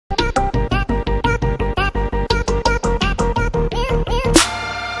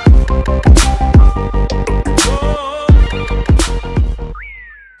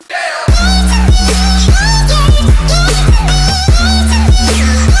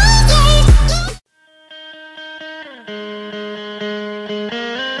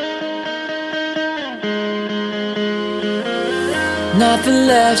Nothing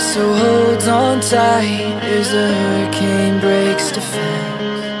left, so hold on tight as the hurricane breaks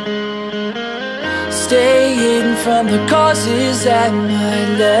defense. Stay hidden from the causes that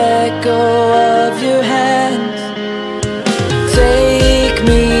might let go of your hands. Take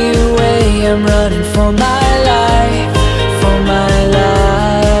me away, I'm running for my life, for my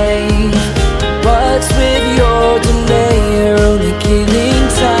life. What's with your delay? You're only killing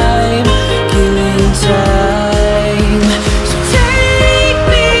time, killing time. So take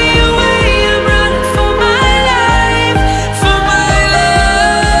me away, I'm running for my life, for my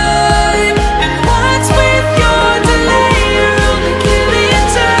life. And what's with your delay? You're only killing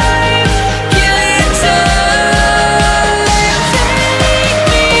time, killing time. Take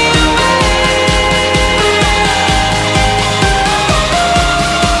me away.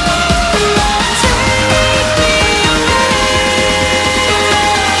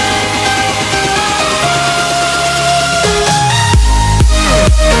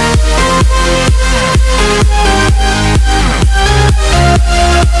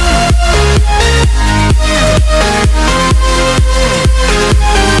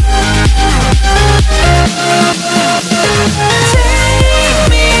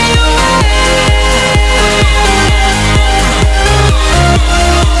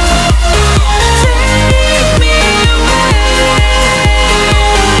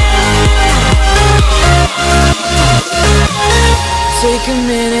 Take a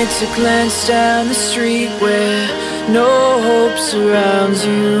minute to glance down the street where no hope surrounds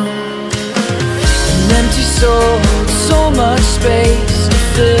you. An empty soul, so much space to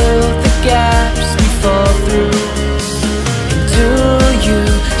fill the gaps we fall through. And do you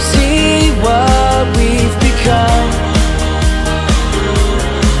see what we've become?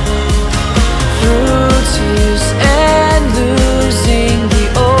 Through tears and losing the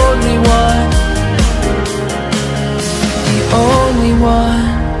only one, the only one,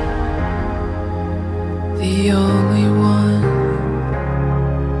 the only one.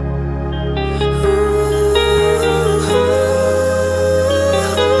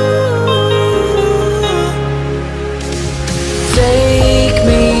 Take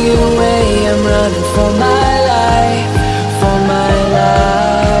me away, I'm running for my life, for my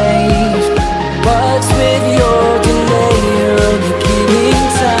life. What's with your delay? You're only killing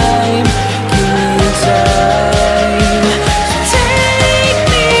time, killing time. So take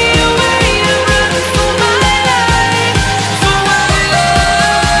me away, I'm running for my life, for my life.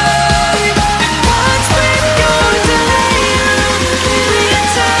 And what's with your delay? You're only killing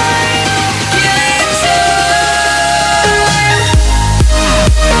time, killing time. Take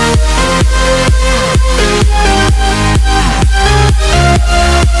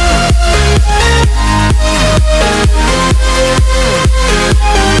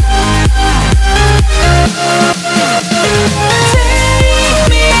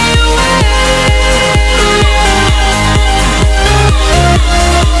me away.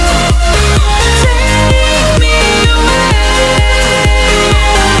 Take me away.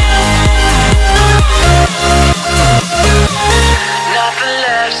 Nothing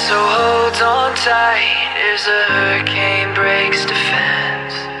left, so hold on tight as the hurricane breaks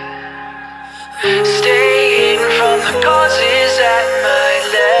defense. Stay hidden from the causes that might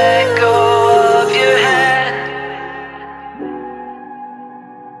let go of your hand.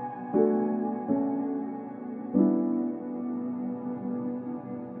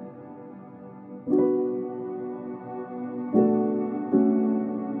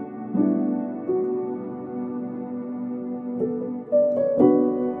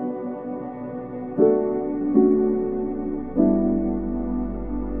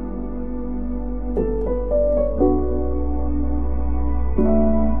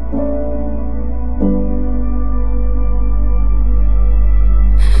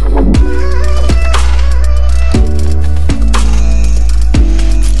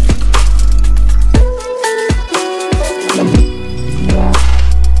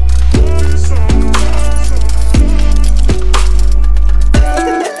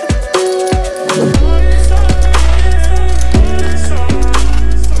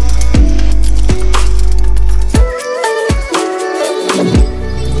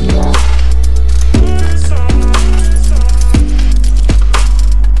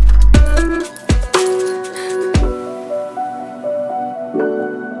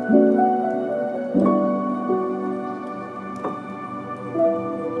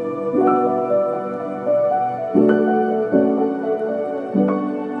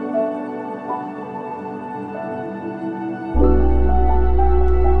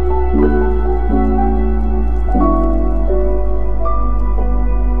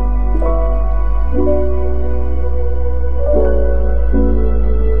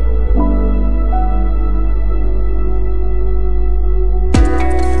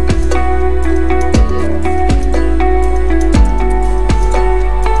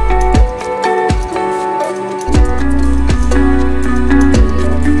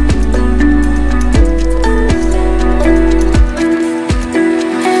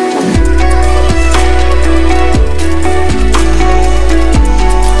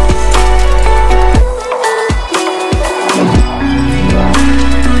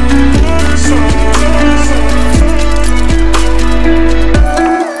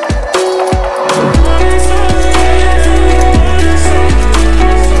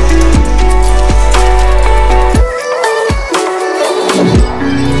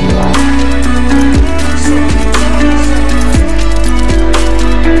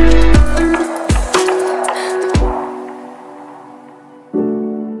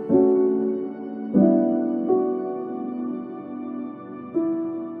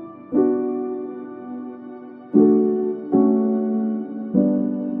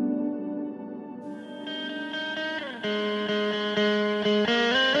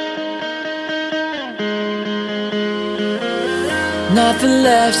 Nothing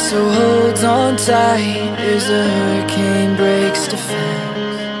left, so hold on tight as a hurricane breaks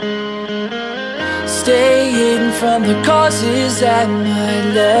defense. Stay hidden from the causes that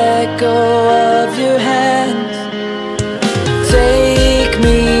might let go of your hands. Take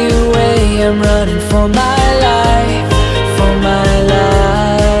me away, I'm running for my life, for my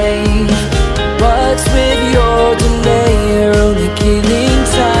life. What's with your delay? You're only killing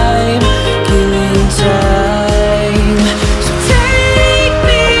time, killing time. So take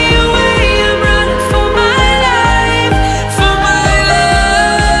me away, I'm running for my life, for my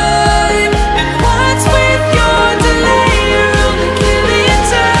life. And what's with your delay? You're only killing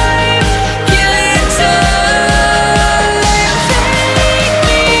time, killing time. Take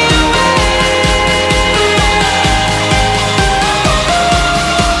me away.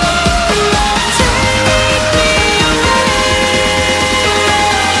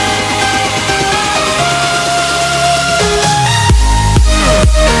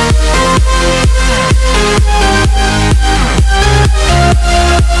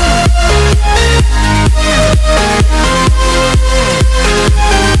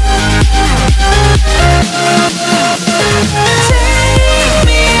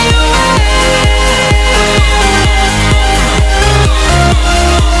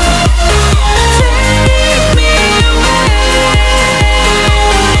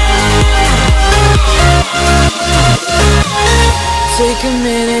 Take a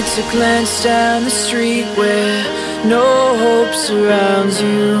minute to glance down the street where no hope surrounds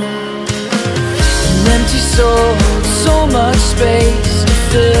you. An empty soul, so much space to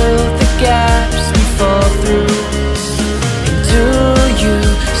fill the gaps we fall through. And do you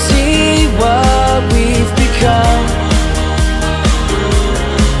see what we've become?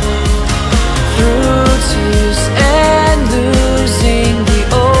 Through tears and losing the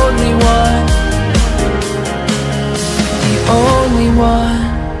only one, the only one.